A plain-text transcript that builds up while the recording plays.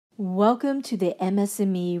Welcome to the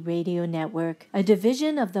MS&Me Radio Network, a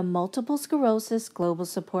division of the Multiple Sclerosis Global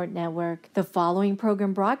Support Network. The following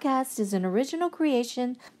program broadcast is an original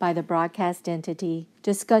creation by the broadcast entity.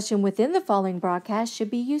 Discussion within the following broadcast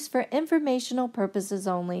should be used for informational purposes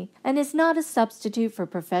only and is not a substitute for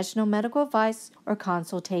professional medical advice or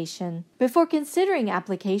consultation. Before considering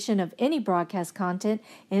application of any broadcast content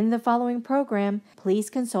in the following program,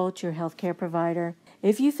 please consult your healthcare provider.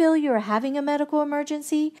 If you feel you are having a medical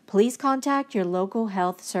emergency, please contact your local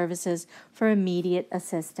health services for immediate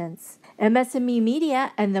assistance. MS&Me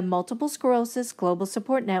Media and the Multiple Sclerosis Global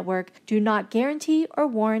Support Network do not guarantee or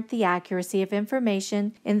warrant the accuracy of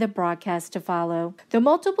information in the broadcast to follow. The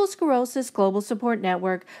Multiple Sclerosis Global Support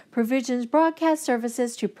Network provisions broadcast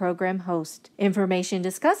services to program hosts. Information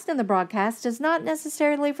discussed in the broadcast does not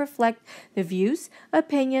necessarily reflect the views,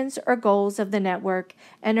 opinions, or goals of the network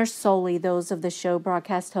and are solely those of the show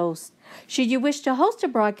broadcast host. Should you wish to host a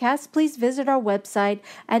broadcast, please visit our website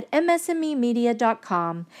at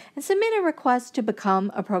msmemedia.com and submit a request to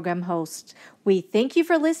become a program host. We thank you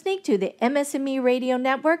for listening to the MS&Me Radio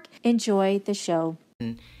Network. Enjoy the show.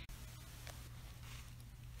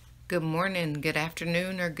 Good morning, good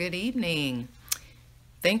afternoon, or good evening.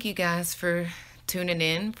 Thank you guys for tuning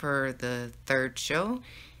in for the third show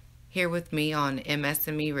here with me on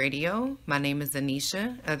MS&Me Radio. My name is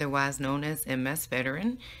Anisha, otherwise known as MS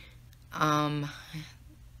Veteran.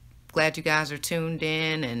 Glad you guys are tuned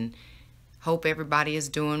in and hope everybody is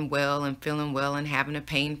doing well and feeling well and having a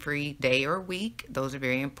pain-free day or week. Those are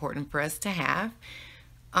very important for us to have.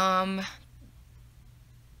 I'm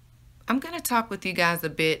going to talk with you guys a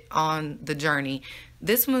bit on the journey.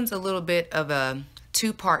 This one's a little bit of a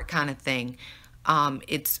two-part kind of thing.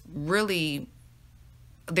 It's really,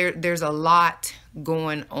 there's a lot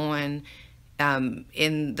going on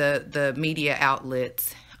in the media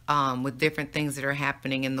outlets with different things that are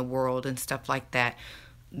happening in the world and stuff like that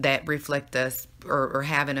that reflect us or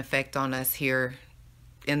have an effect on us here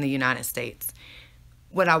in the United States.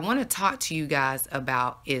 What I want to talk to you guys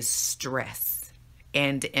about is stress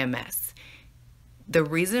and MS. The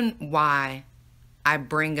reason why I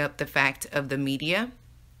bring up the fact of the media,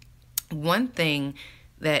 one thing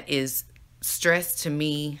that is stressed to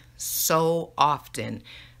me so often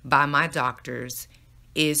by my doctors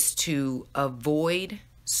is to avoid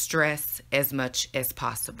stress as much as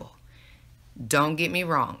possible. Don't get me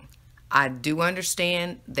wrong. I do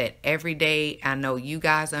understand that every day, I know you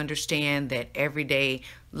guys understand that every day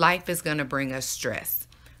life is going to bring us stress.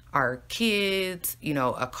 Our kids,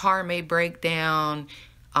 a car may break down.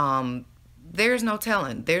 There's no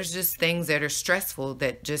telling. There's just things that are stressful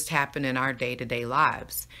that just happen in our day-to-day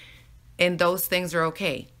lives. And those things are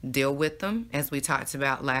okay. Deal with them, as we talked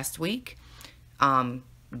about last week.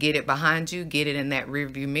 Get it behind you, get it in that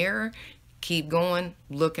rearview mirror, keep going,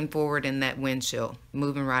 looking forward in that windshield,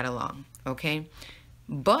 moving right along, okay?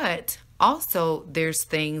 But also there's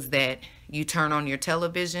things that you turn on your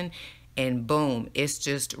television and boom, it's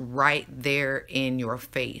just right there in your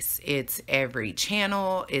face. It's every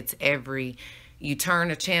channel, you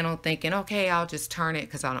turn a channel thinking, okay, I'll just turn it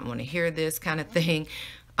because I don't want to hear this kind of thing.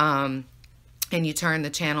 And you turn the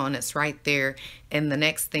channel and it's right there. And the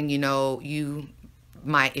next thing you know,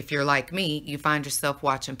 if you're like me, you find yourself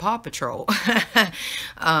watching Paw Patrol.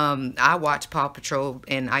 I watch Paw Patrol,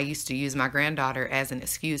 and I used to use my granddaughter as an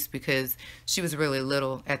excuse because she was really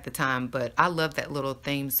little at the time, but I love that little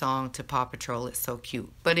theme song to Paw Patrol. It's so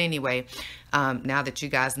cute. But anyway, now that you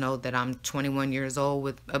guys know that I'm 21 years old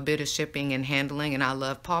with a bit of shipping and handling, and I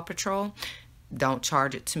love Paw Patrol, don't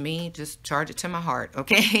charge it to me, just charge it to my heart,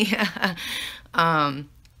 okay?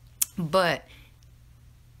 But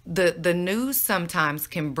the news sometimes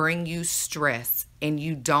can bring you stress and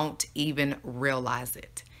you don't even realize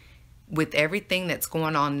it. With everything that's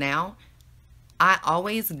going on now, I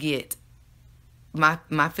always get,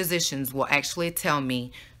 my physicians will actually tell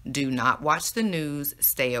me, do not watch the news,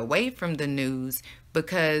 stay away from the news,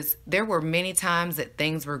 because there were many times that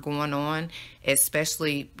things were going on,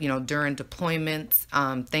 especially, during deployments,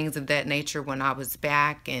 things of that nature when I was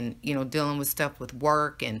back and, dealing with stuff with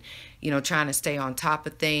work and, trying to stay on top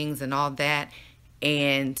of things and all that.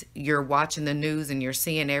 And you're watching the news and you're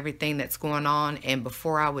seeing everything that's going on. And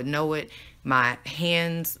before I would know it, my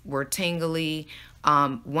hands were tingly.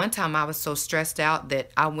 One time I was so stressed out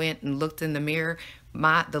that I went and looked in the mirror.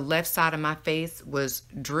 The left side of my face was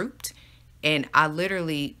drooped. And I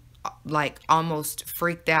literally almost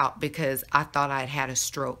freaked out because I thought I'd had a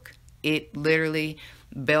stroke. It literally,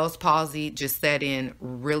 Bell's palsy just set in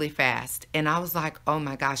really fast. And I was like, oh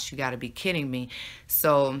my gosh, you got to be kidding me.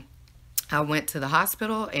 So I went to the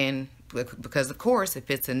hospital and because of course, if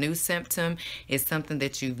it's a new symptom, it's something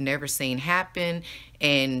that you've never seen happen,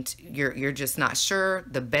 and you're just not sure,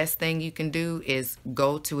 the best thing you can do is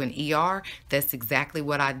go to an ER. That's exactly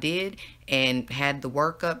what I did, and had the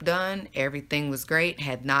workup done. Everything was great.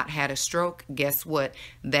 Had not had a stroke. Guess what?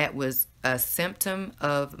 That was a symptom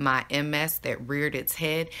of my MS that reared its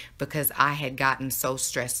head because I had gotten so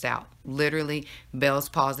stressed out. Literally, Bell's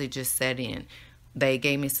palsy just set in. They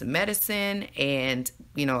gave me some medicine, and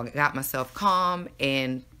I got myself calm,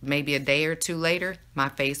 and maybe a day or two later my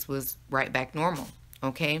face was right back normal.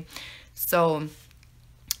 Okay, so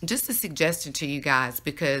just a suggestion to you guys,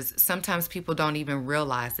 because sometimes people don't even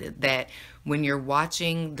realize it, that when you're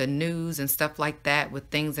watching the news and stuff like that with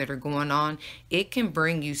things that are going on, it can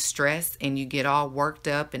bring you stress and you get all worked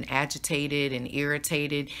up and agitated and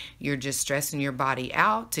irritated. You're just stressing your body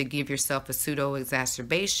out to give yourself a pseudo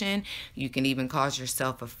exacerbation. You can even cause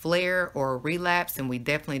yourself a flare or a relapse, and we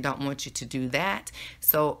definitely don't want you to do that.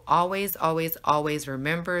 So always, always, always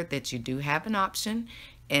remember that you do have an option.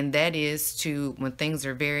 And that is to, when things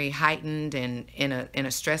are very heightened and in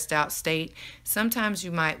a stressed out state, sometimes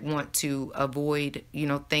you might want to avoid,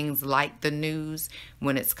 things like the news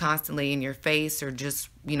when it's constantly in your face, or just,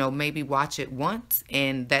 maybe watch it once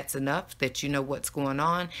and that's enough that you know what's going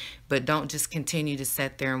on. But don't just continue to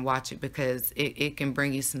sit there and watch it, because it can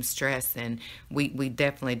bring you some stress, and we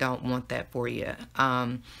definitely don't want that for you.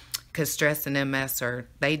 Because stress and MS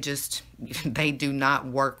they do not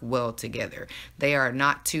work well together. They are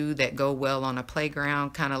not two that go well on a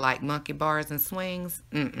playground, kind of like monkey bars and swings.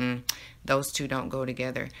 Those two don't go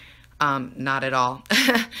together. Not at all.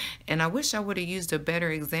 And I wish I would have used a better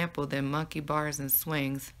example than monkey bars and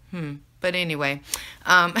swings. But anyway,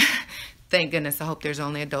 thank goodness. I hope there's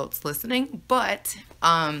only adults listening. But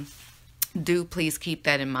do please keep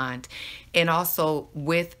that in mind. And also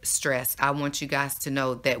with stress, I want you guys to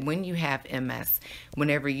know that when you have MS,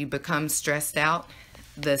 whenever you become stressed out,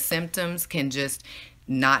 the symptoms can just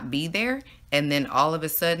not be there, and then all of a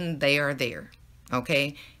sudden they are there.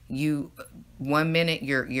 Okay, one minute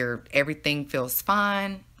your everything feels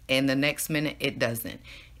fine, and the next minute it doesn't.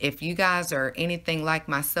 If you guys are anything like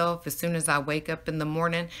myself, as soon as I wake up in the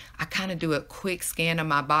morning, I kind of do a quick scan of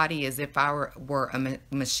my body as if I were a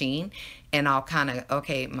machine. And I'll kind of,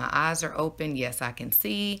 okay, my eyes are open. Yes, I can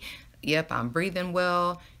see. Yep, I'm breathing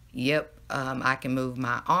well. Yep, I can move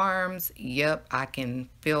my arms. Yep, I can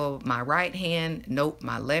feel my right hand. Nope,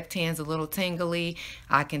 my left hand's a little tingly.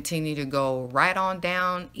 I continue to go right on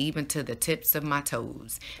down, even to the tips of my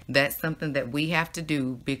toes. That's something that we have to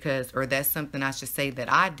do, or that's something I should say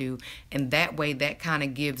that I do. And that way, that kind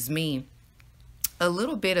of gives me a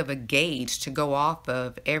little bit of a gauge to go off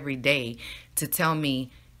of every day to tell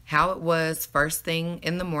me how it was first thing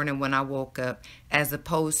in the morning when I woke up, as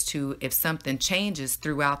opposed to if something changes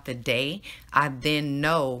throughout the day, I then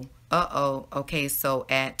know, okay, so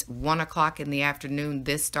at 1 o'clock in the afternoon,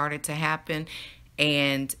 this started to happen.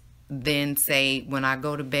 And then say when I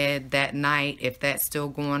go to bed that night, if that's still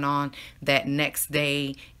going on, that next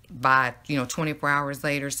day, by 24 hours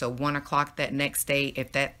later, so 1 o'clock that next day,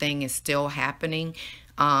 if that thing is still happening,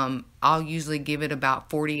 I'll usually give it about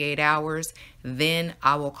 48 hours. Then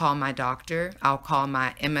I will call my doctor. I'll call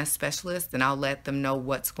my MS specialist, and I'll let them know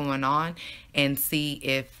what's going on and see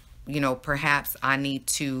if, perhaps I need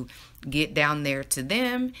to get down there to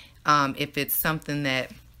them. If it's something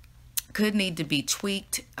that could need to be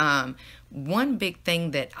tweaked. One big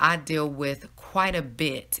thing that I deal with quite a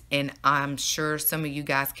bit, and I'm sure some of you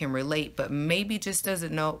guys can relate, but maybe just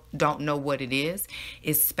don't know what it is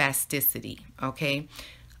spasticity. Okay.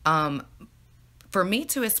 For me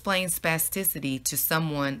to explain spasticity to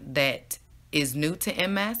someone that is new to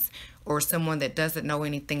MS, or someone that doesn't know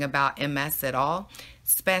anything about MS at all,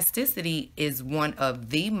 spasticity is one of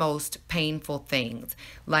the most painful things.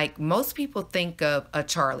 Like, most people think of a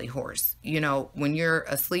Charlie horse, when you're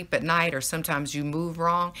asleep at night, or sometimes you move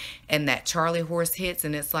wrong and that Charlie horse hits,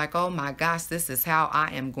 and it's like, oh my gosh, this is how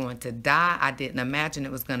I am going to die. I didn't imagine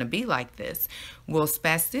it was going to be like this. Well,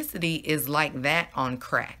 spasticity is like that on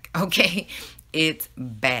crack. Okay. It's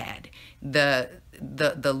bad. The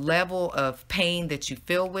level of pain that you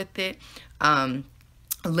feel with it,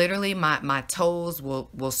 literally my toes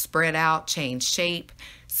will spread out, change shape.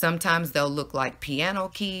 Sometimes they'll look like piano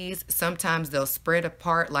keys. Sometimes they'll spread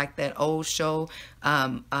apart like that old show,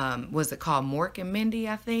 was it called Mork and Mindy,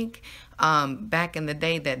 I think, back in the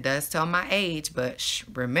day. That does tell my age, but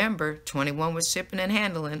remember, 21 was shipping and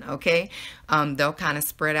handling, okay? They'll kind of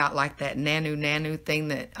spread out like that nanu thing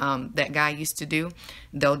that that guy used to do.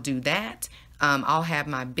 They'll do that. I'll have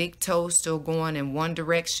my big toe still going in one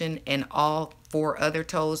direction and all four other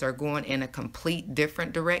toes are going in a complete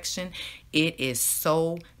different direction. It is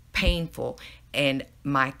so painful. And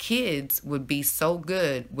my kids would be so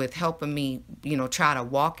good with helping me, try to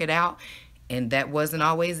walk it out. And that wasn't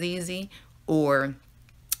always easy. Or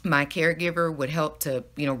my caregiver would help to,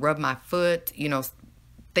 rub my foot,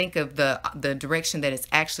 think of the direction that it's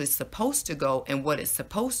actually supposed to go and what it's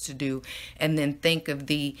supposed to do, and then think of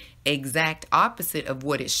the exact opposite of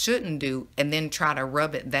what it shouldn't do, and then try to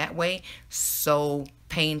rub it that way. So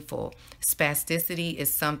painful. Spasticity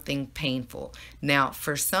is something painful. Now,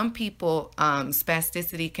 for some people,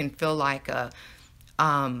 spasticity can feel like a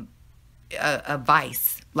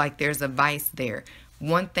vice, like there's a vice there.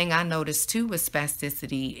 One thing I noticed too with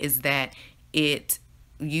spasticity is that it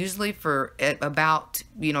usually for about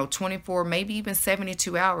 24, maybe even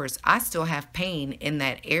 72 hours, I still have pain in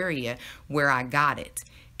that area where I got it.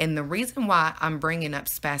 And the reason why I'm bringing up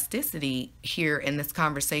spasticity here in this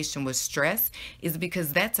conversation with stress is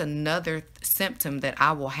because that's another symptom that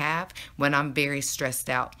I will have when I'm very stressed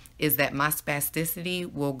out, is that my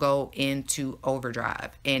spasticity will go into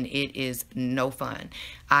overdrive, and it is no fun.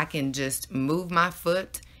 I can just move my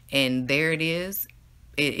foot and there it is,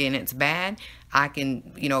 and it's bad. I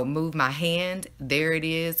can, move my hand, there it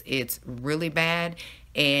is, it's really bad,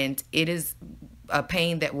 and it is a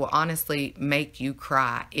pain that will honestly make you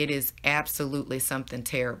cry. It is absolutely something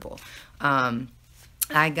terrible.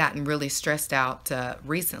 I gotten really stressed out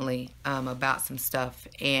recently about some stuff,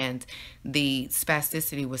 and the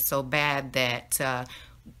spasticity was so bad that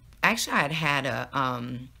actually I had a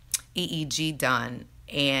EEG done,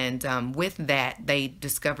 and with that they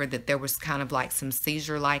discovered that there was kind of like some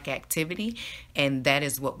seizure-like activity, and that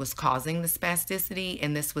is what was causing the spasticity.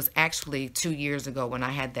 And this was actually 2 years ago when I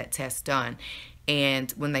had that test done.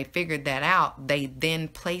 And when they figured that out, they then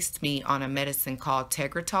placed me on a medicine called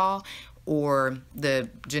Tegretol, or the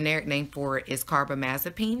generic name for it is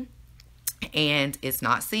carbamazepine. And it's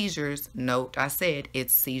not seizures. Note I said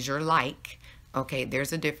it's seizure-like. Okay,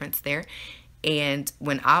 there's a difference there. And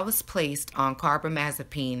when I was placed on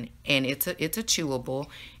carbamazepine, and it's a chewable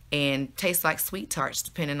and tastes like sweet tarts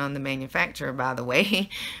depending on the manufacturer, by the way,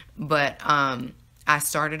 but I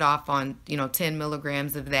started off on 10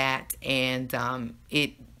 milligrams of that, and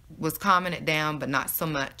it was calming it down, but not so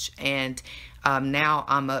much. And now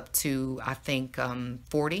I'm up to, I think,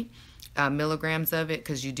 40 milligrams of it,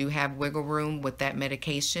 because you do have wiggle room with that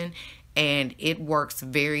medication, and it works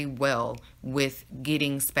very well with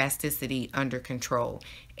getting spasticity under control.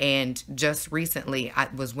 And just recently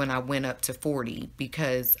was when I went up to 40,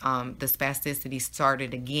 because the spasticity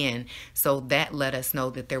started again. So that let us know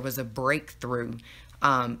that there was a breakthrough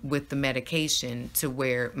with the medication, to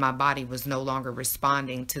where my body was no longer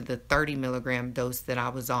responding to the 30 milligram dose that I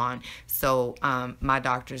was on. So my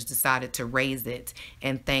doctors decided to raise it,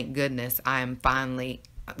 and thank goodness I am finally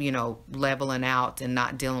leveling out and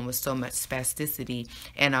not dealing with so much spasticity.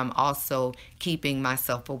 And I'm also keeping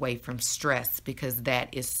myself away from stress, because that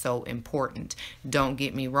is so important. Don't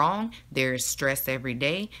get me wrong, there's stress every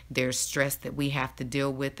day. There's stress that we have to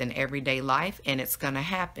deal with in everyday life, and it's going to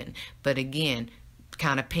happen. But again,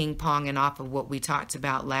 kind of ping-ponging off of what we talked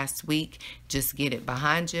about last week, just get it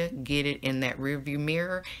behind you, get it in that rearview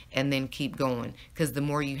mirror, and then keep going. Because the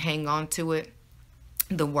more you hang on to it,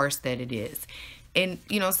 the worse that it is. And,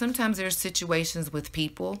 sometimes there's situations with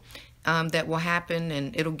people that will happen,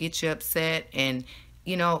 and it'll get you upset. And,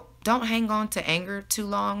 don't hang on to anger too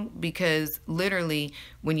long, because literally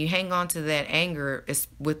when you hang on to that anger, it's,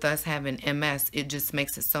 with us having MS, it just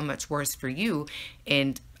makes it so much worse for you.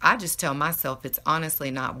 And I just tell myself it's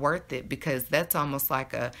honestly not worth it, because that's almost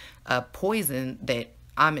like a poison that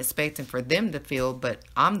I'm expecting for them to feel, but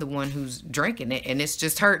I'm the one who's drinking it, and it's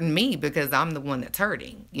just hurting me because I'm the one that's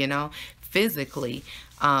hurting, physically,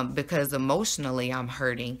 because emotionally I'm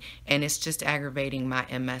hurting, and it's just aggravating my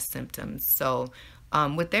MS symptoms. So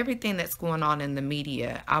with everything that's going on in the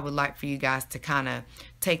media, I would like for you guys to kind of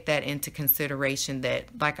take that into consideration, that,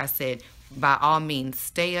 like I said, by all means,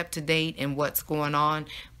 stay up to date in what's going on,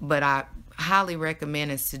 but I highly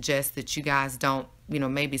recommend and suggest that you guys don't,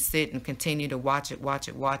 maybe sit and continue to watch it,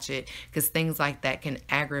 because things like that can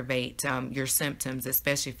aggravate your symptoms,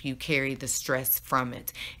 especially if you carry the stress from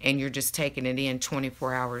it and you're just taking it in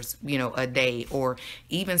 24 hours, a day, or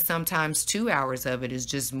even sometimes 2 hours of it is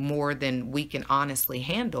just more than we can honestly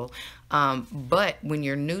handle. But when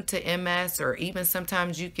you're new to MS, or even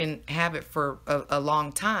sometimes you can have it for a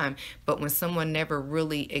long time, but when someone never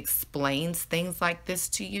really explains things like this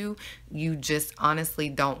to you, you just honestly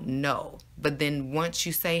don't know, But then once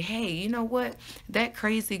you say, hey, you know what, that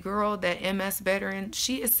crazy girl, that MS veteran,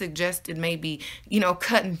 she has suggested maybe,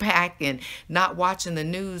 cutting back and not watching the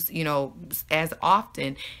news, as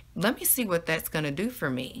often. Let me see what that's going to do for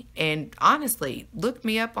me. And honestly, look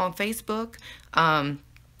me up on Facebook.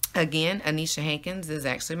 Again, Anisha Hankins is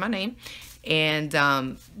actually my name. And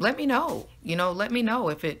let me know, let me know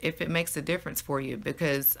if it makes a difference for you,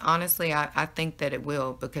 because honestly, I think that it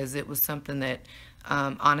will, because it was something that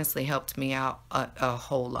honestly helped me out a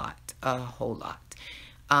whole lot,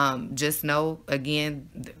 Just know, again,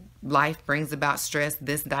 life brings about stress.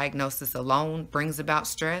 This diagnosis alone brings about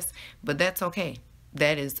stress, but that's okay.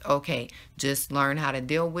 That is okay. Just learn how to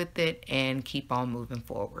deal with it and keep on moving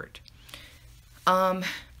forward.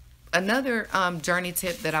 Another journey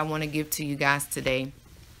tip that I want to give to you guys today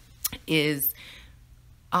is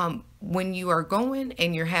when you are going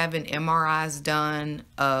and you're having MRIs done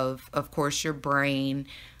of course, your brain,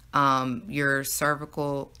 your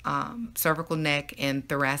cervical neck, and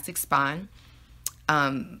thoracic spine.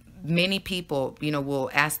 Many people, will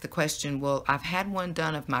ask the question, well, I've had one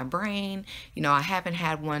done of my brain, I haven't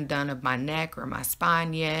had one done of my neck or my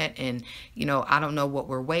spine yet, and, I don't know what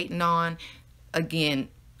we're waiting on. Again,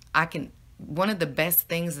 one of the best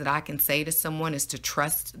things that I can say to someone is to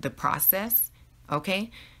trust the process,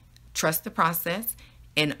 okay? Trust the process.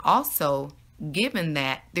 And also, given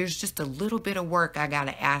that, there's just a little bit of work I got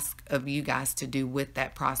to ask of you guys to do with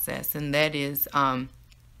that process. And that is,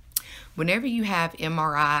 whenever you have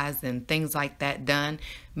MRIs and things like that done,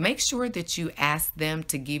 make sure that you ask them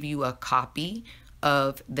to give you a copy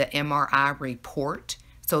of the MRI report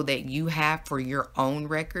so that you have for your own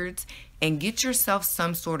records, and get yourself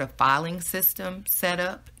some sort of filing system set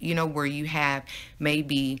up, where you have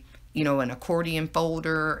maybe, an accordion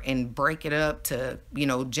folder, and break it up to,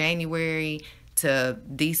 January to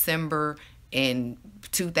December in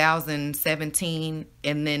 2017,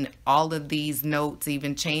 and then all of these notes,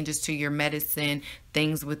 even changes to your medicine,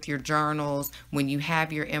 things with your journals. When you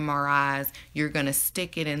have your MRIs, you're going to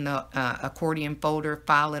stick it in the accordion folder,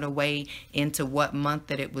 file it away into what month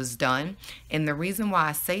that it was done. And the reason why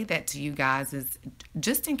I say that to you guys is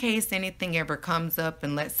just in case anything ever comes up,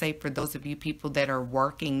 and let's say for those of you people that are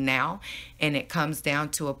working now, and it comes down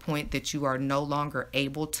to a point that you are no longer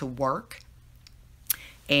able to work,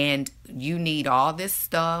 and you need all this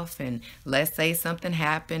stuff, and let's say something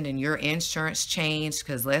happened and your insurance changed,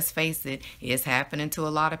 because let's face it, it's happening to a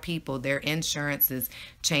lot of people. Their insurance is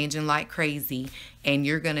changing like crazy, and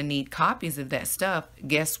you're going to need copies of that stuff.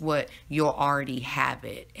 Guess what? You'll already have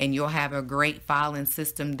it, and you'll have a great filing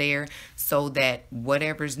system there so that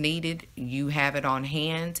whatever's needed, you have it on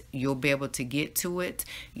hand. You'll be able to get to it.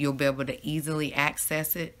 You'll be able to easily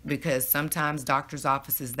access it, because sometimes doctors'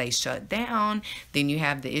 offices, they shut down. Then you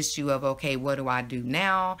have the issue of, okay, what do I do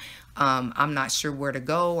now? I'm not sure where to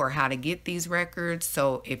go or how to get these records.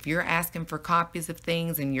 So if you're asking for copies of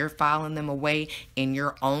things and you're filing them away in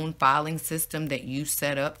your own filing system that you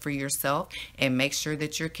set up for yourself, and make sure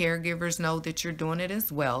that your caregivers know that you're doing it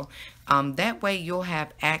as well, that way you'll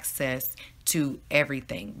have access to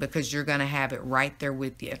everything, because you're going to have it right there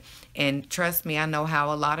with you. And trust me, I know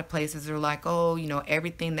how a lot of places are like, oh,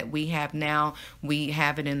 everything that we have now, we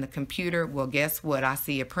have it in the computer. Well, guess what? I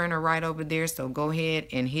see a printer right over there. So go ahead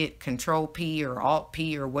and hit Control P or Alt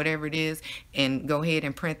P or whatever it is, and go ahead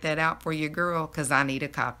and print that out for your girl, because I need a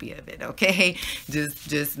copy of it. Okay.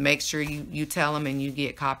 Just make sure you tell them and you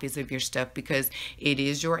get copies of your stuff, because it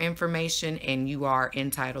is your information and you are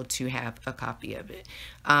entitled to have a copy of it.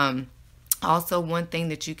 Also, one thing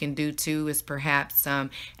that you can do too is perhaps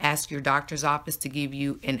ask your doctor's office to give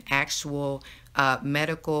you an actual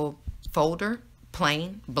medical folder,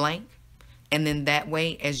 plain, blank. And then that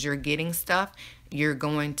way, as you're getting stuff, you're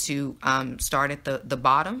going to start at the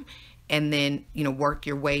bottom, and then, work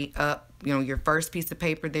your way up. Your first piece of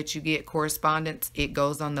paper that you get, correspondence, it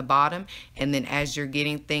goes on the bottom. And then as you're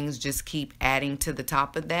getting things, just keep adding to the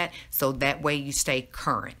top of that. So that way you stay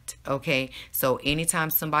current. Okay. So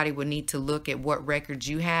anytime somebody would need to look at what records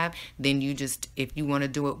you have, then you just, if you want to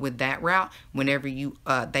do it with that route, whenever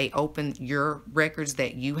they open your records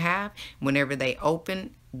that you have, whenever they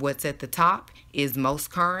open, what's at the top is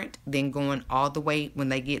most current. Then going all the way, when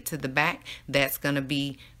they get to the back, that's going to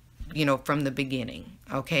be, from the beginning.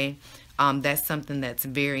 Okay. That's something that's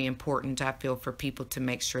very important, I feel, for people to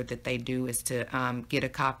make sure that they do, is to get a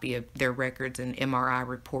copy of their records and MRI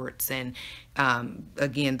reports, and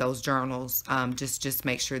again, those journals. Just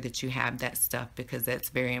make sure that you have that stuff, because that's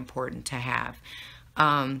very important to have.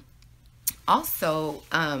 Also,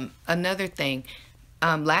 another thing,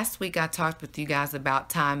 last week I talked with you guys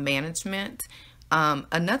about time management.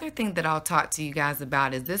 Another thing that I'll talk to you guys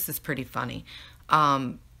about is, this is pretty funny.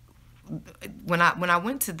 Um, when I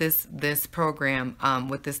went to this program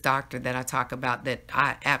with this doctor that I talk about, that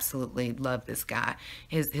I absolutely love this guy.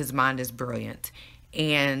 His mind is brilliant,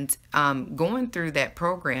 and going through that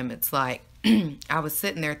program, it's like I was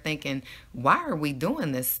sitting there thinking, why are we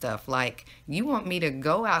doing this stuff? Like, you want me to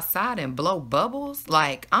go outside and blow bubbles?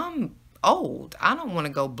 Like, I'm old. I don't want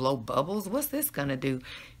to go blow bubbles. What's this gonna do?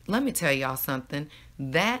 Let me tell y'all something.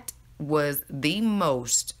 That was the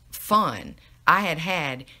most fun I had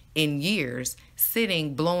had in years,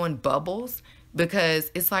 sitting blowing bubbles, because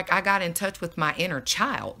it's like I got in touch with my inner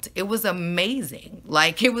child. It was amazing.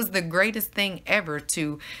 Like, it was the greatest thing ever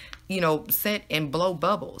to, sit and blow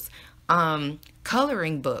bubbles.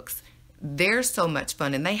 Coloring books, they're so much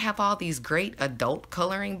fun, and they have all these great adult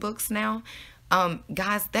coloring books now.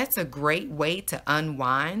 Guys, that's a great way to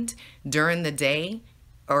unwind during the day,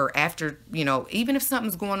 or after, even if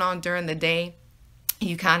something's going on during the day,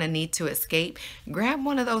 you kind of need to escape. Grab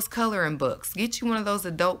one of those coloring books. Get you one of those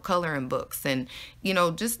adult coloring books, and,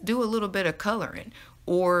 just do a little bit of coloring.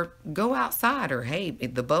 Or go outside, or hey,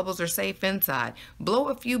 if the bubbles are safe inside, blow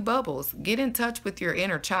a few bubbles. Get in touch with your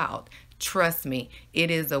inner child. Trust me, it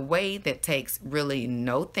is a way that takes really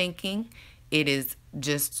no thinking. It is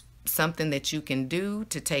just something that you can do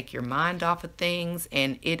to take your mind off of things,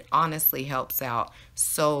 and it honestly helps out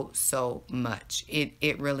so much.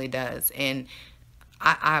 It really does. And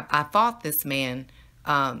I fought this man,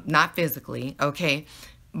 not physically, okay,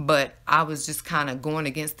 but I was just kind of going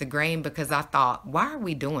against the grain, because I thought, why are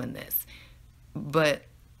we doing this? But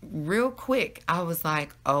real quick, I was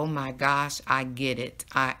like, oh my gosh, I get it.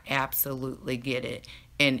 I absolutely get it.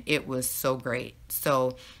 And it was so great.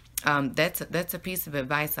 So that's a piece of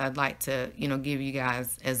advice I'd like to, give you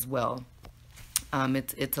guys as well.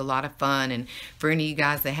 It's a lot of fun, and for any of you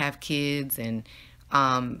guys that have kids, and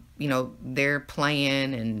they're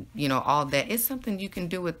playing, and all that, it's something you can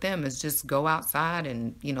do with them, is just go outside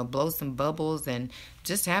and blow some bubbles and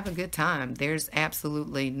just have a good time. There's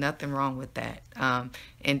absolutely nothing wrong with that.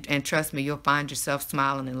 And trust me, you'll find yourself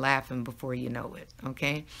smiling and laughing before you know it.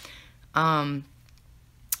 Okay.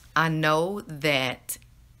 I know that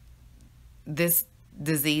this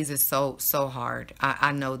disease is so hard.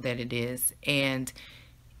 I know that it is. And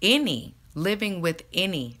living with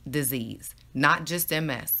any disease, not just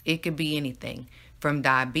MS, it could be anything from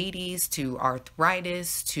diabetes to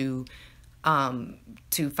arthritis to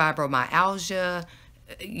fibromyalgia,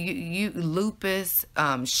 lupus,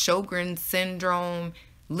 Sjogren's syndrome.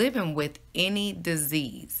 Living with any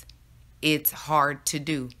disease, it's hard to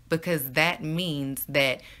do, because that means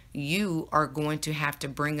that you are going to have to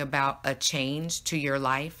bring about a change to your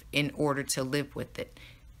life in order to live with it.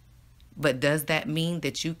 But does that mean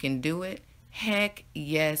that you can do it? Heck,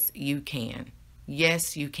 yes, you can.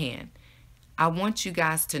 Yes, you can. I want you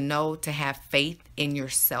guys to know, to have faith in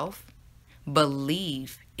yourself,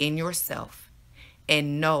 believe in yourself,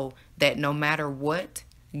 and know that no matter what,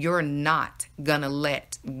 you're not gonna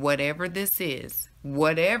let whatever this is,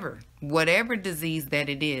 whatever disease that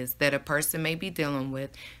it is that a person may be dealing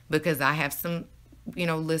with, because I have some,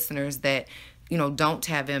 listeners that, don't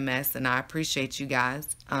have MS, and I appreciate you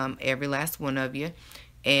guys, every last one of you.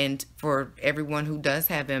 And for everyone who does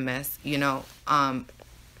have MS,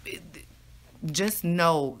 just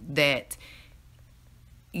know that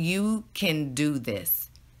you can do this.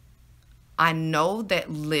 I know that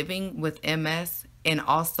living with MS and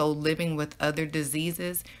also living with other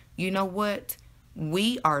diseases, you know what?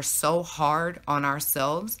 We are so hard on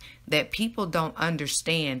ourselves that people don't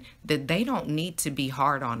understand that they don't need to be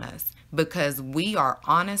hard on us, because we are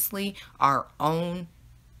honestly our own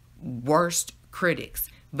worst critics,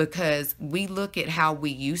 because we look at how we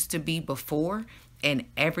used to be before, and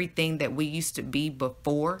everything that we used to be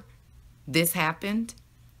before this happened,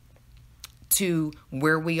 to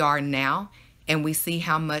where we are now, and we see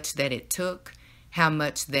how much that it took, how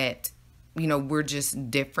much that, we're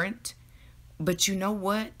just different. But you know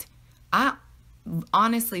what? I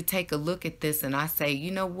honestly take a look at this and I say,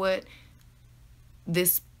 you know what?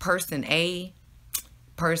 This person A,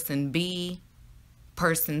 person B,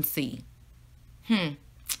 person C.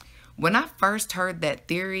 When I first heard that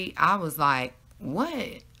theory, I was like,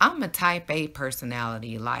 what? I'm a type A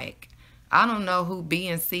personality. Like, I don't know who B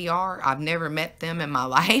and C are. I've never met them in my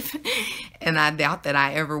life, and I doubt that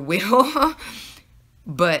I ever will.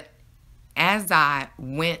 But as I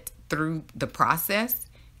went through the process,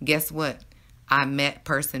 guess what? I met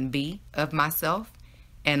person B of myself,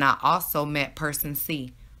 and I also met person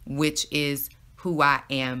C, which is who I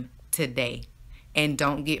am today. And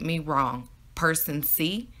don't get me wrong, person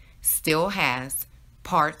C still has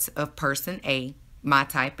parts of person A my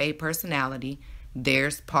type A personality.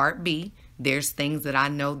 There's part B. There's things that I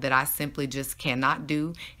know that I simply just cannot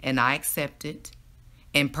do, and I accept it.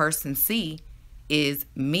 And person C is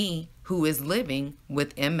me, who is living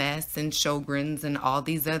with MS and Sjogren's and all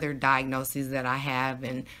these other diagnoses that I have,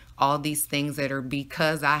 and all these things that are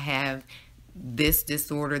because I have this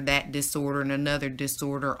disorder, that disorder, and another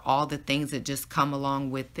disorder, all the things that just come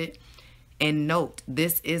along with it. And note,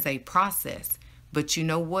 this is a process, but you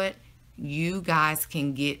know what? You guys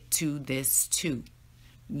can get to this too.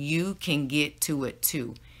 You can get to it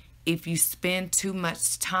too. If you spend too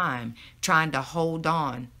much time trying to hold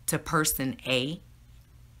on to person A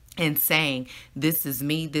and saying, this is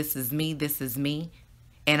me, this is me, this is me,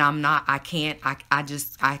 and I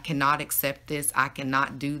cannot accept this, I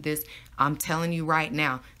cannot do this. I'm telling you right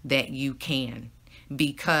now that you can,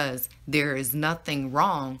 because there is nothing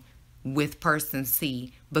wrong with person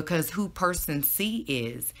C, because who person C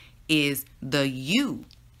is the you.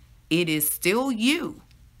 It is still you.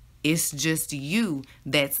 It's just you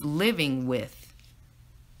that's living with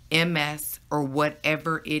MS or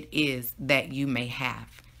whatever it is that you may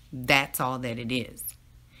have. That's all that it is.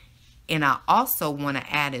 And I also want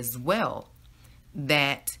to add as well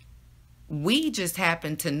that we just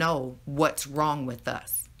happen to know what's wrong with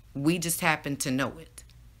us. We just happen to know it.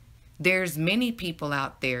 There's many people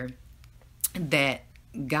out there that,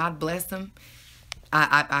 God bless them,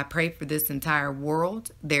 I pray for this entire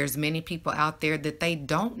world. There's many people out there that they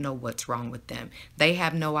don't know what's wrong with them. They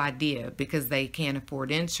have no idea because they can't afford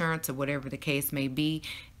insurance or whatever the case may be,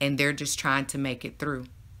 and they're just trying to make it through.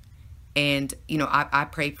 And, I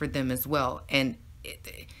pray for them as well. And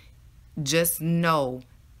just know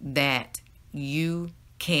that you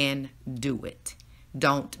can do it.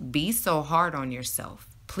 Don't be so hard on yourself.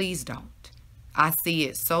 Please don't. I see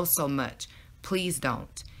it so much. Please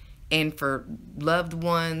don't. And for loved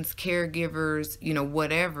ones, caregivers,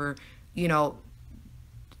 whatever,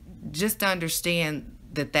 just understand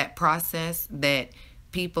that process that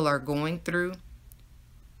people are going through,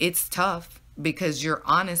 it's tough because you're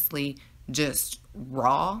honestly just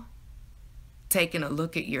raw, taking a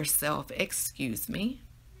look at yourself,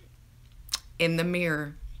 in the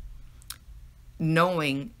mirror,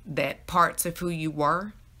 knowing that parts of who you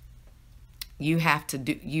were, you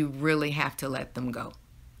really have to let them go.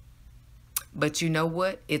 But you know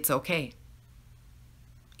what? It's okay.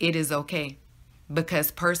 It is okay,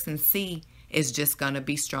 because person C is just going to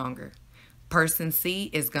be stronger. Person C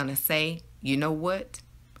is going to say, you know what?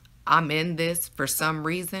 I'm in this for some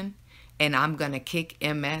reason, and I'm going to kick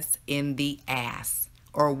MS in the ass,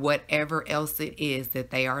 or whatever else it is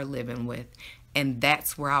that they are living with. And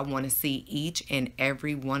that's where I want to see each and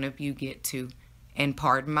every one of you get to. And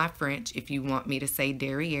pardon my French, if you want me to say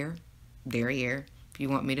derriere, derriere. If you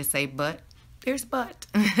want me to say but, there's but.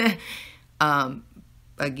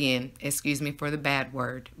 Again, excuse me for the bad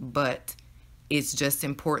word, but it's just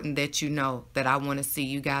important that you know that I want to see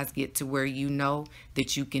you guys get to where you know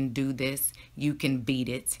that you can do this, you can beat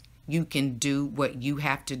it, you can do what you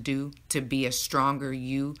have to do to be a stronger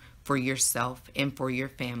you for yourself and for your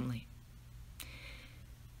family.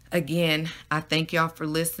 Again, I thank y'all for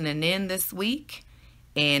listening in this week,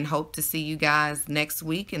 and hope to see you guys next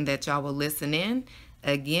week and that y'all will listen in.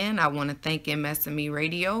 Again, I want to thank MS&Me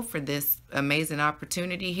Radio for this amazing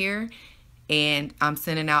opportunity here. And I'm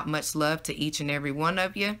sending out much love to each and every one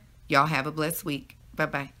of you. Y'all have a blessed week.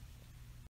 Bye-bye.